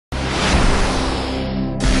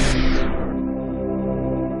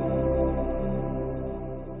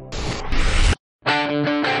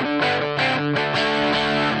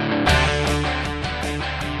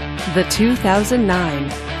The 2009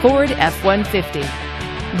 Ford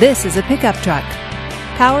F-150. This is a pickup truck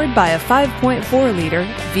powered by a 5.4-liter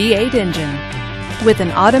V8 engine with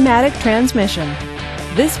an automatic transmission.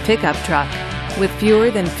 This pickup truck, with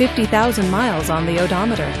fewer than 50,000 miles on the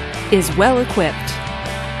odometer, is well equipped.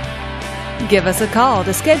 Give us a call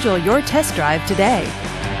to schedule your test drive today.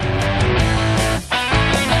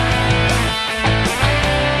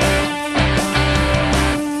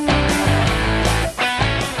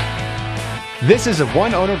 This is a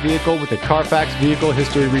one-owner vehicle with a Carfax Vehicle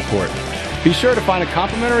History Report. Be sure to find a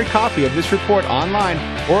complimentary copy of this report online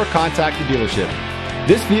or contact the dealership.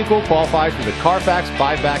 This vehicle qualifies for the Carfax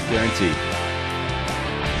buyback guarantee.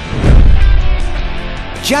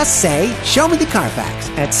 Just say, "Show me the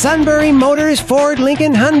Carfax" at Sunbury Motors Ford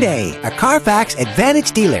Lincoln Hyundai, a Carfax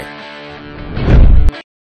Advantage dealer.